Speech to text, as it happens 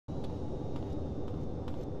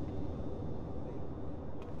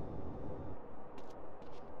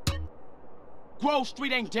Grove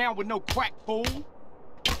Street ain't down with no crack, fool.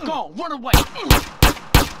 Go on, run away.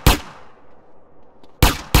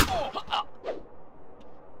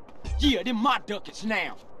 Yeah, them my ducats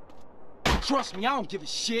now. Trust me, I don't give a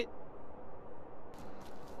shit.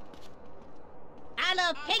 I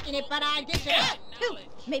love taking it, but I dish it out too.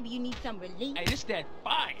 Maybe you need some relief. Hey, this that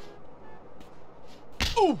fine.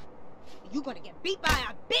 Ooh! You gonna get beat by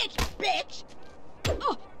a bitch!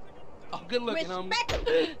 Oh, Good looking,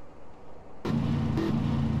 respect.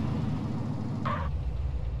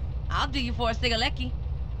 I'll do you for a cigalecki.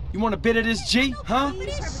 You want a bit of this G, huh?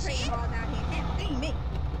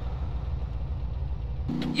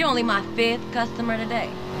 You're only my 5th customer today.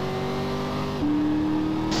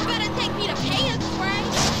 You better take me to Payers, right?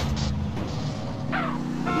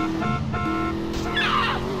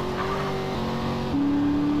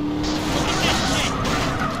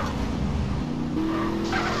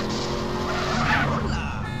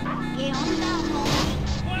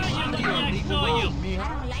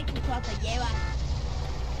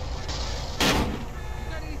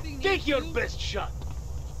 Take your best shot.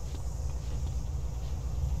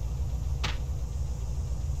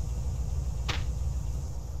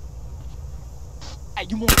 Hey,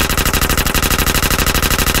 you want...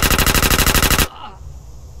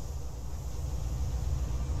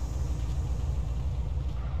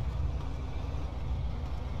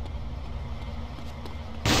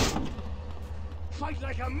 Fight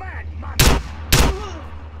like a man, man.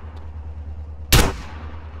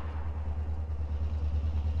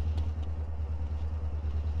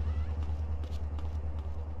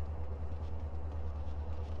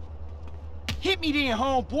 Hit me then,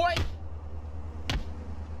 homeboy.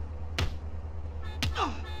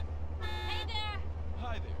 Hey there!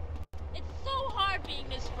 Hi there. It's so hard being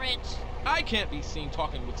Miss French. I can't be seen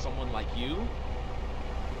talking with someone like you.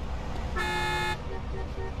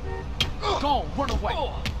 Go on, run away.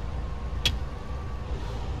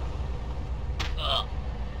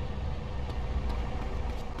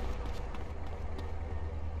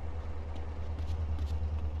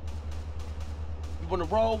 You wanna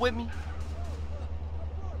roll with me?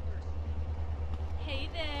 Hey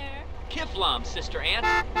there. Kiflam, Sister Ant.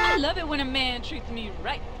 I love it when a man treats me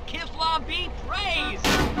right. Kiflam be praised!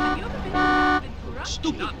 Have you ever been corrupt?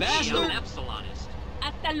 Stupid Not bastard! me, I'm an Epsilonist.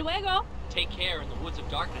 Hasta luego. Take care in the woods of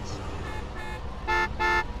darkness.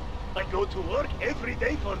 I go to work every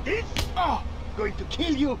day for this? Oh! Going to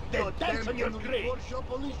kill you, then dance on your grave. Great to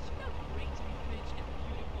be rich and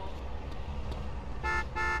beautiful.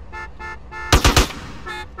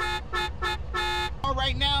 All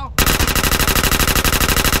right now.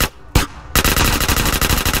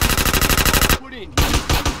 Put in.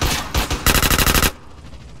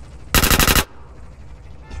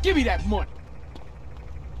 Give me that money.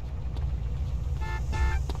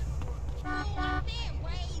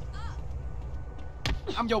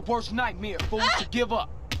 I'm your worst nightmare, fool. So give up.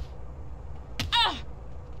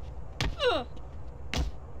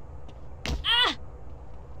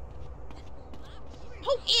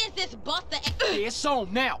 Who is this buster? Yeah, it's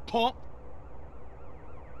on now, punk.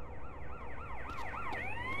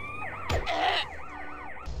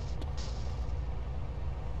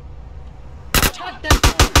 Take that.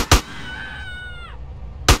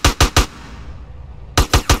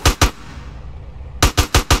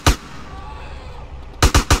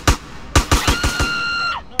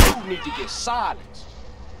 You need to get silenced.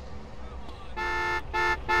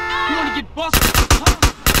 You wanna get busted, huh?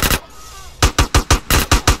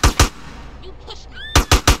 You push me.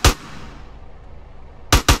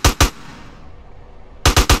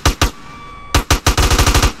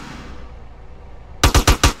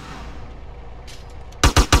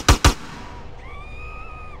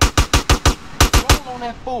 Roll on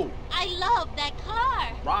that fool. I love that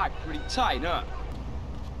car. Ride pretty tight, huh?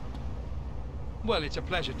 Well, it's a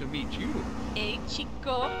pleasure to meet you. Hey,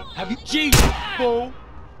 chico. Have you Jesus, fool?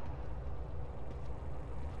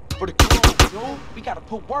 For the clothes, dude, we gotta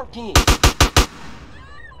put work in.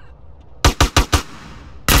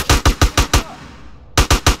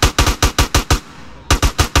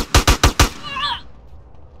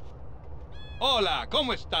 Hola,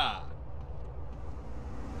 ¿cómo está?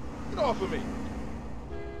 Get off of me.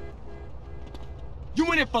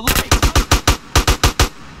 You in it for life.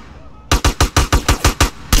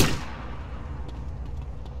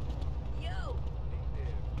 Yo.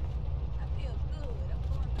 I feel good. I'm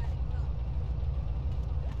going back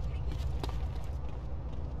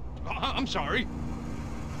up. I'm sorry.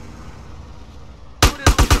 Put it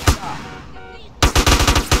on the side.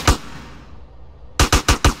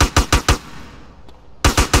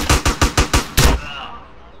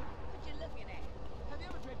 What you looking at? Have you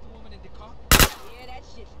ever draped a woman in the car?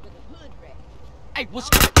 Hey, what's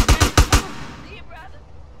happening, man? See you, brother.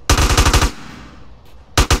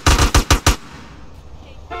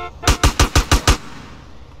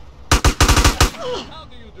 How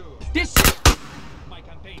do you do? This is... My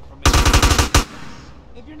campaign for me.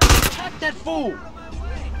 If you're not... Attack that fool! Out of my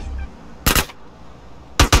way.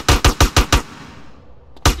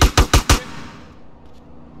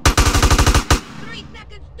 3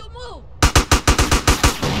 seconds to move.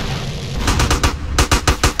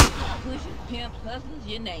 Pushes, pimps, hustlers,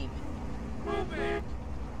 you name it. Move it.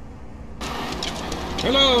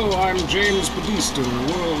 Hello, I'm James Badiston,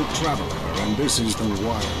 world traveler, and this is the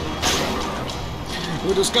Wild Traveler.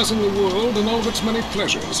 We're discussing the world and all of its many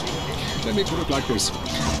pleasures. Let me put it like this.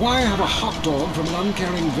 Why have a hot dog from an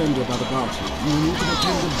uncaring vendor by the bathroom when you can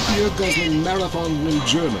attend a beer-guzzling marathon in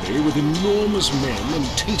Germany with enormous men and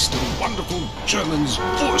taste the wonderful German's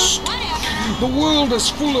wurst? The world is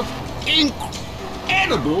full of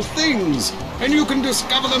incredible things, and you can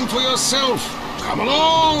discover them for yourself. Come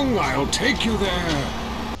along, I'll take you there.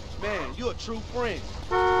 Man, you're a true friend.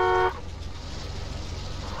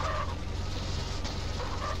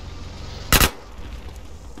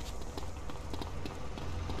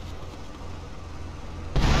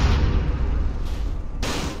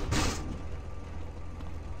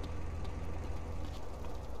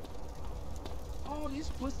 All this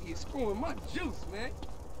pussy is screwing my juice, man.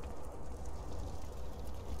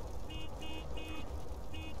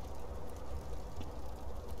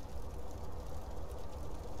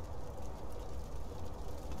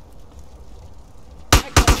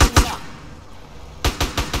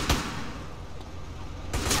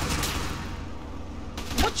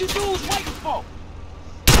 What you dudes waiting for?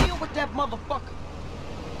 Deal with that motherfucker.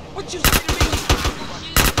 What you say to me?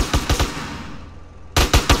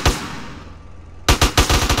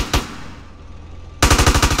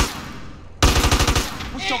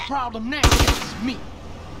 What's your problem now? It's me.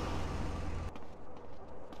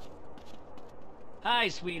 Hi,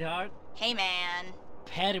 sweetheart. Hey, man.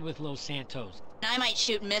 Patted with Los Santos. I might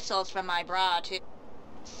shoot missiles from my bra, too.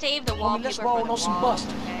 Save the Homie, wallpaper let's for roll the on some wall,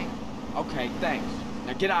 busters. okay? Okay, thanks.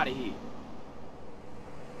 Now get out of here.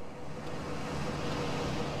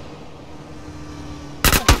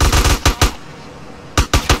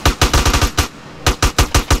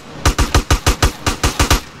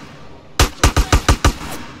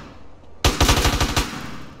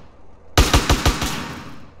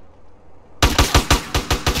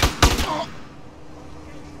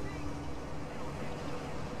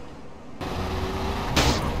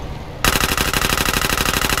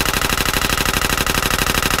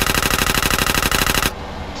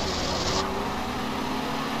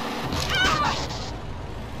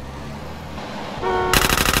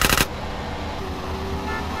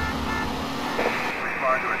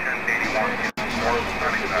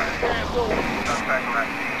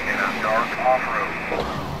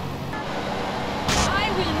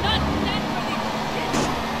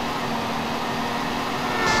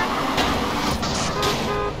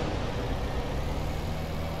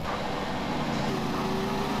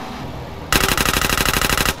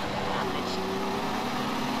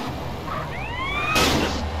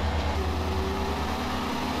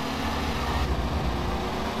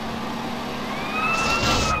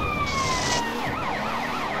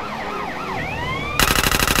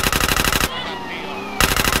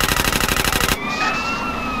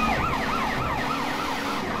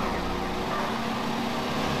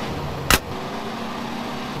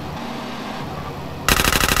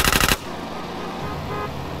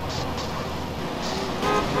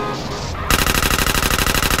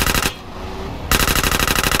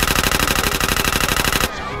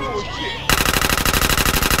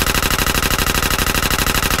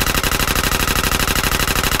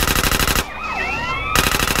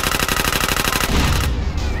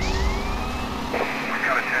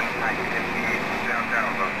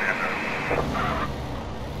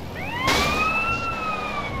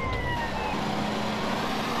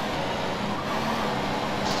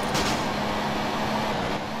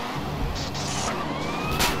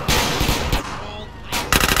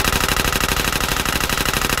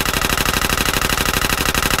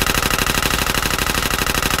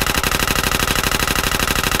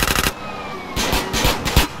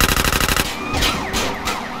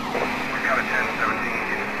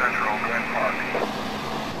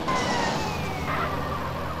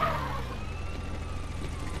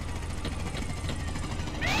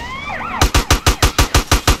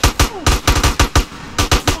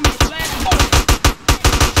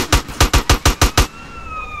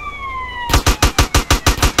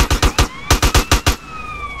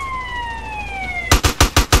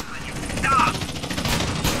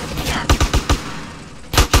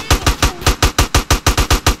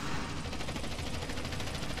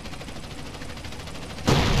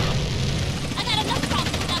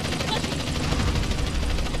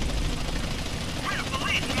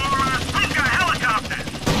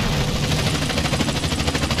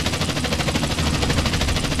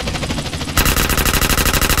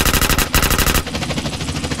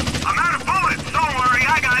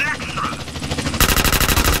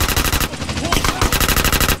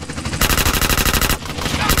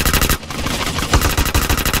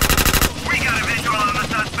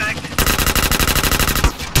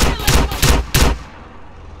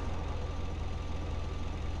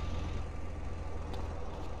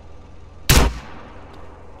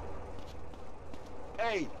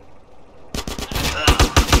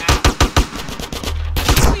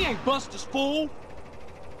 ain't Buster's fool.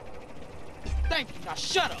 Thank you. Now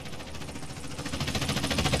shut up.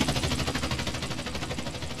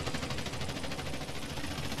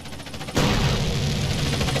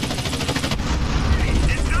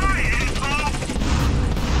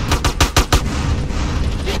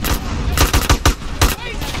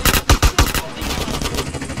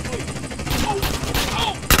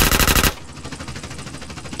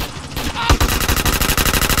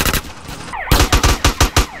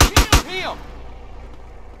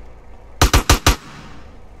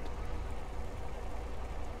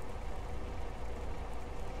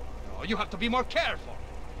 You have to be more careful.